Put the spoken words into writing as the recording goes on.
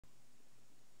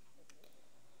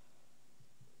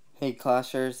Hey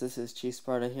Clashers, this is Chief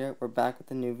Sparta here. We're back with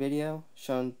a new video,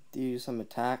 showing you some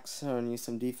attacks, showing you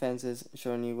some defenses,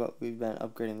 showing you what we've been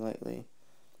upgrading lately.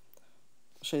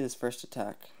 I'll show you this first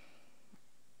attack.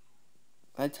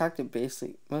 I attacked it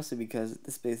mostly because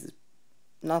this base is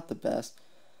not the best.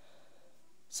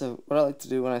 So what I like to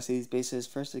do when I see these bases,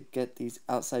 first to get these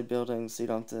outside buildings so you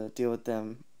don't have to deal with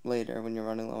them later when you're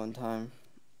running low on time.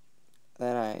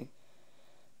 Then I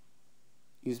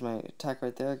use my attack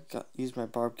right there, use my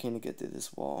barb cane to get through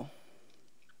this wall.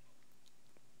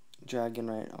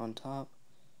 Dragon right on top.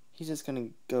 He's just gonna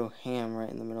go ham right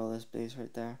in the middle of this base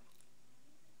right there.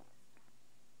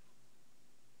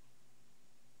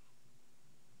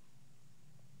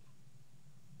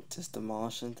 Just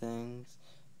demolishing things.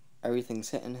 Everything's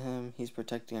hitting him. He's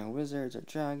protecting our wizards, our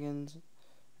dragons,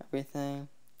 everything.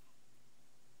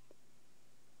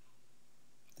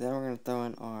 Then we're gonna throw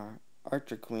in our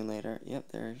Archer Queen later.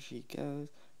 Yep, there she goes.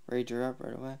 Rage her up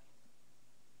right away.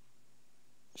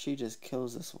 She just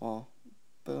kills this wall.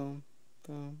 Boom,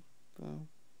 boom, boom.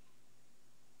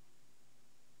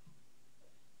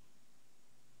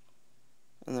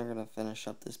 And they're gonna finish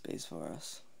up this base for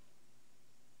us.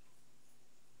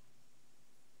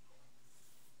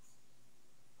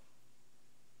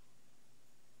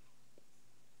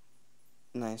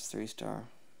 Nice 3-star.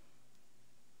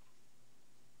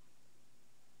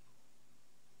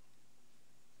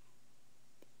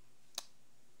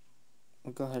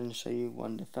 I'll go ahead and show you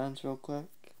one defense real quick.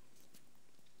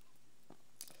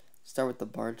 Start with the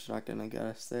barge, not gonna get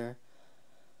us there.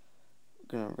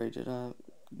 We're gonna rage it up.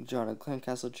 Draw the clan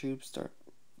castle troops, start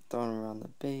throwing them around the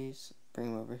base,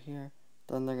 bring them over here.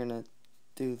 Then they're gonna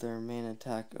do their main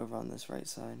attack over on this right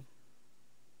side.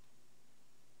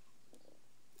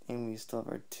 And we still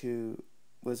have our 2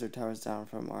 wizard towers down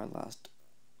from our last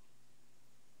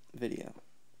video.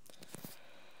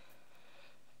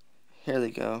 Here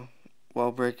they go.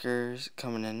 Wall breakers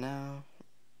coming in now.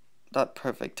 That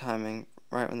perfect timing,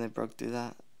 right when they broke through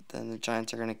that. Then the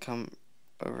giants are gonna come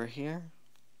over here.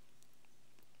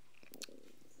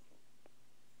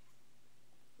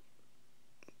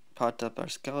 Popped up our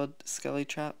skelly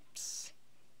traps.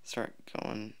 Start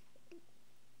going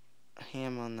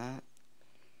ham on that.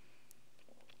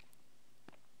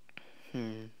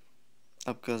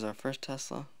 Up goes our first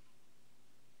Tesla.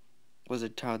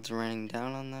 Wizard towers raining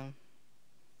down on them.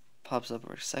 Pops up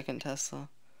our second Tesla.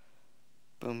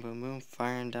 Boom, boom, boom.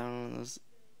 Firing down on those.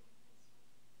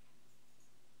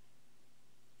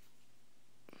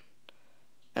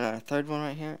 And our third one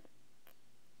right here.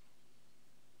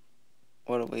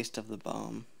 What a waste of the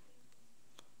bomb.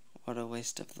 What a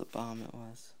waste of the bomb it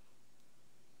was.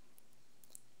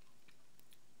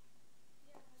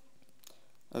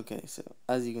 Okay, so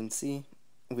as you can see,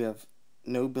 we have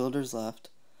no builders left.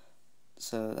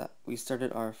 So that we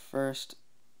started our first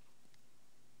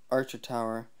Archer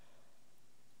Tower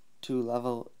to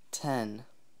level 10.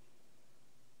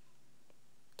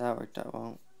 That worked out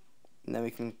well. And then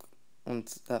we can,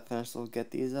 once that finishes, we'll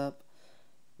get these up.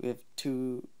 We have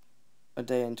 2 a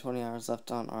day and 20 hours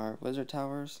left on our wizard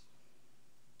towers.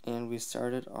 And we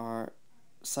started our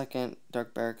second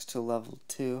Dark Barracks to level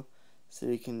 2, so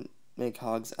we can make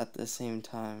hogs at the same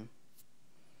time.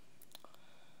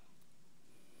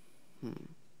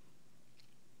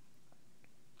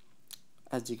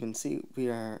 As you can see, we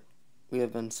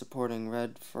have been supporting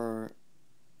red for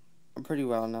pretty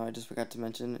well now. I just forgot to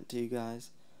mention it to you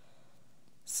guys.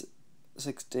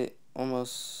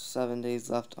 Almost 7 days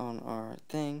left on our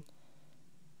thing,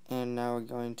 and now we're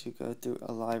going to go through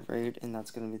a live raid, and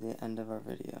that's going to be the end of our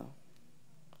video.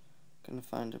 Gonna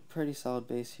find a pretty solid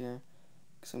base here,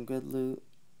 some good loot.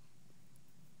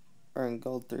 We're in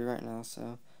gold 3 right now,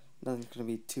 so nothing's gonna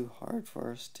be too hard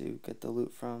for us to get the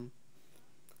loot from.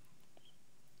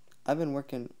 I've been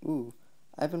working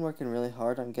really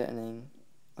hard on getting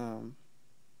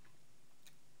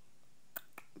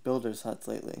builders huts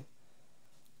lately.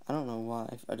 I don't know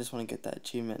why. I just want to get that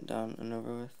achievement done and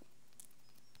over with.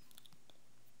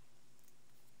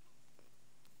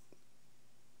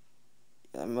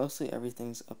 Yeah, mostly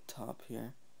everything's up top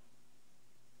here.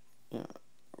 Yeah,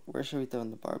 where should we throw in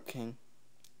the Barb King?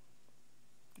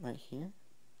 Right here?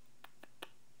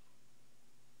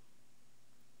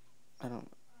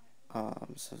 Oh,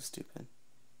 I'm so stupid.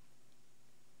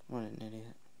 What an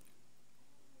idiot.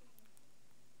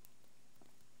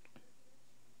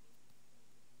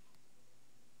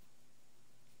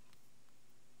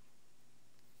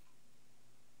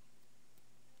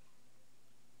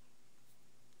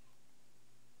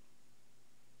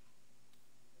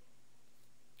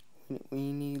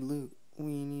 We need loot.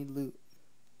 We need loot.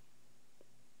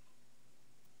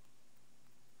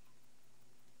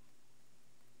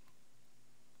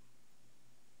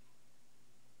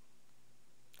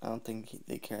 I don't think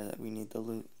they care that we need the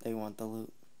loot. They want the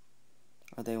loot.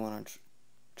 Or they want our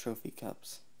trophy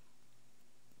cups.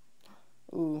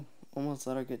 Ooh, almost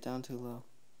let her get down too low.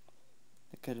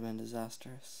 It could have been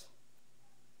disastrous.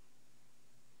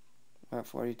 We're at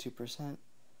 42%.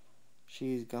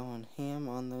 She's going ham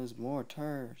on those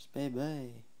mortars,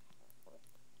 baby.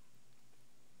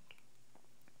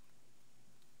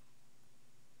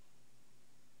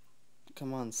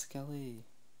 Come on, Skelly.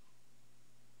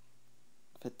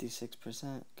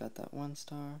 56%. Got that 1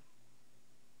 star.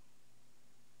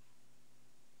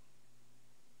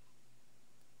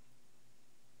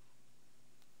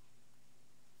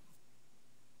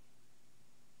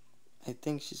 I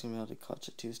think she's going to be able to clutch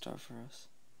a 2 star for us.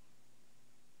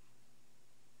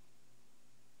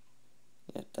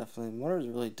 Yeah, definitely. Mortars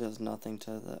really does nothing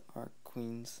to our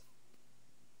queens.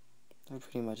 They're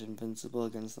pretty much invincible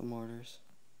against the mortars.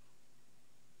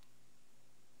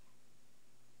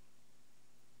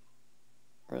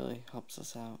 Really helps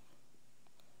us out.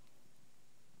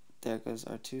 There goes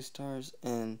our 2 stars,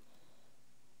 and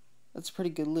that's pretty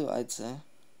good loot, I'd say.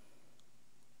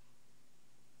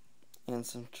 And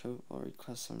some troop, we'll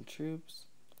request some troops.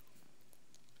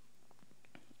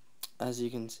 As you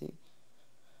can see,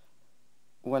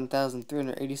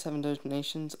 1,387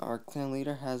 donations. Our clan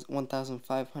leader has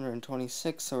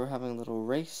 1,526, so we're having a little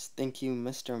race. Thank you,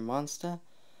 Mr. Monster.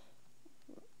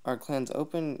 Our clan's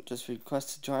open. Just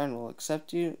request to join. We'll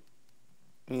accept you.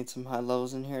 We need some high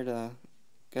levels in here to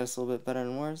get us a little bit better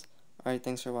in wars. Alright,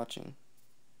 thanks for watching.